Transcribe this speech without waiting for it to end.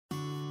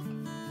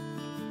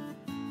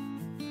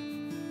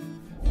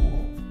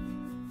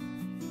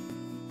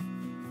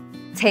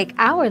Take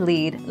our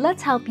lead,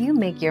 let's help you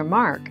make your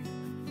mark.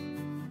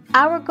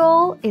 Our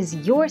goal is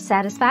your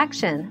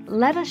satisfaction.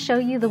 Let us show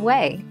you the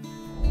way.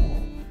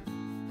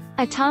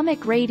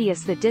 Atomic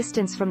radius: the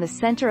distance from the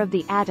center of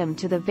the atom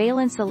to the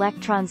valence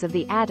electrons of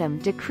the atom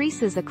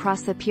decreases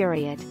across a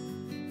period.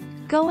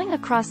 Going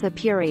across a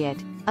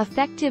period,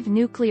 effective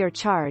nuclear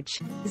charge,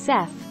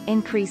 Zeff,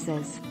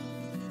 increases.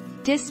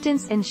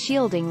 Distance and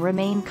shielding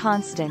remain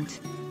constant,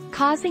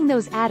 causing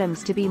those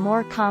atoms to be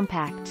more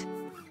compact.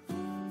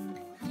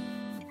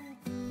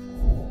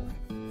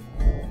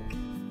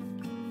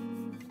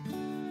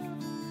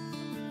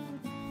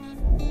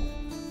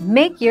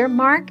 Make your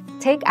mark,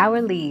 take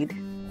our lead.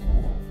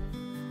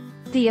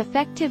 The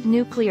effective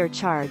nuclear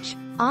charge,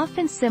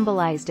 often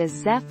symbolized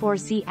as Zeff or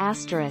Z*,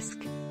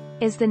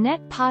 is the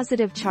net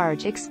positive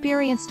charge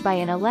experienced by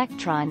an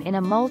electron in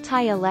a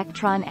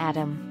multi-electron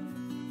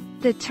atom.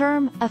 The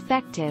term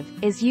effective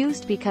is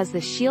used because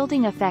the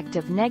shielding effect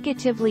of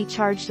negatively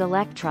charged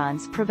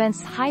electrons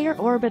prevents higher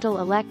orbital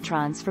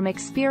electrons from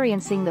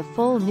experiencing the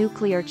full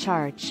nuclear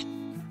charge.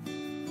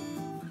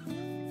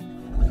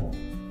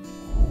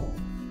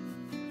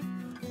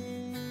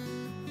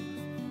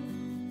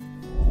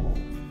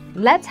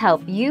 Let's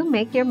help you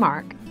make your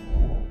mark.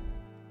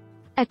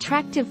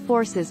 Attractive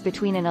forces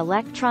between an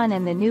electron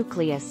and the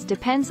nucleus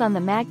depends on the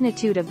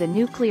magnitude of the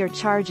nuclear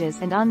charges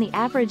and on the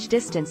average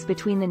distance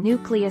between the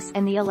nucleus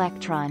and the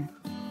electron.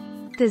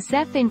 The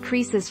Zeff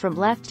increases from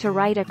left to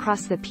right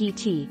across the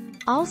PT,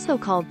 also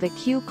called the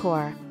Q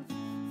core.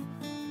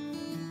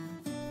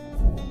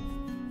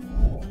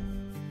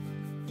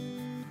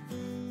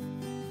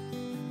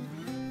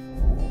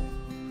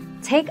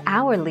 Take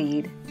our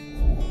lead.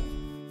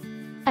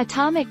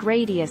 Atomic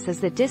radius is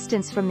the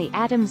distance from the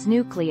atom's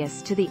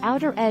nucleus to the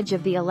outer edge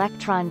of the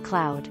electron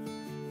cloud.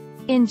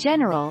 In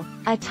general,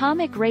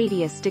 atomic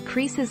radius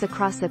decreases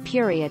across a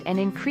period and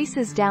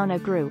increases down a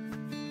group.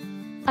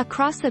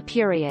 Across a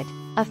period,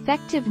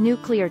 effective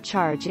nuclear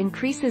charge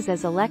increases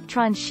as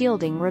electron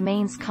shielding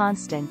remains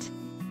constant.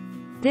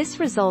 This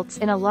results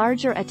in a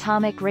larger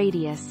atomic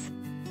radius.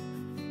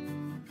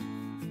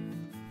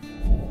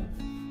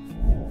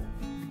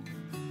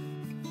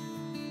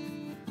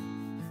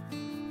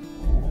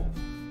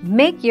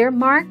 Make your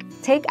mark,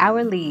 take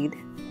our lead.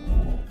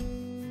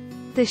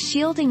 The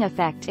shielding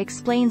effect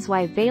explains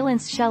why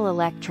valence shell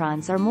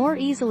electrons are more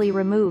easily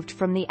removed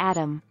from the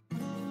atom.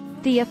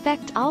 The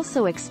effect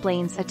also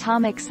explains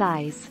atomic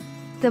size.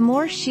 The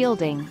more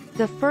shielding,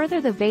 the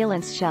further the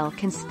valence shell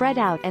can spread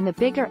out and the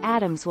bigger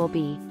atoms will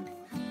be.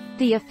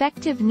 The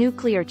effective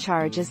nuclear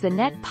charge is the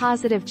net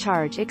positive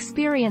charge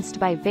experienced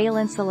by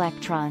valence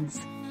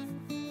electrons.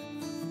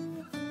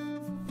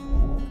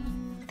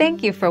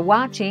 Thank you for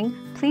watching.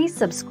 Please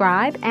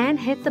subscribe and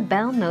hit the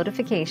bell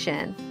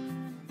notification.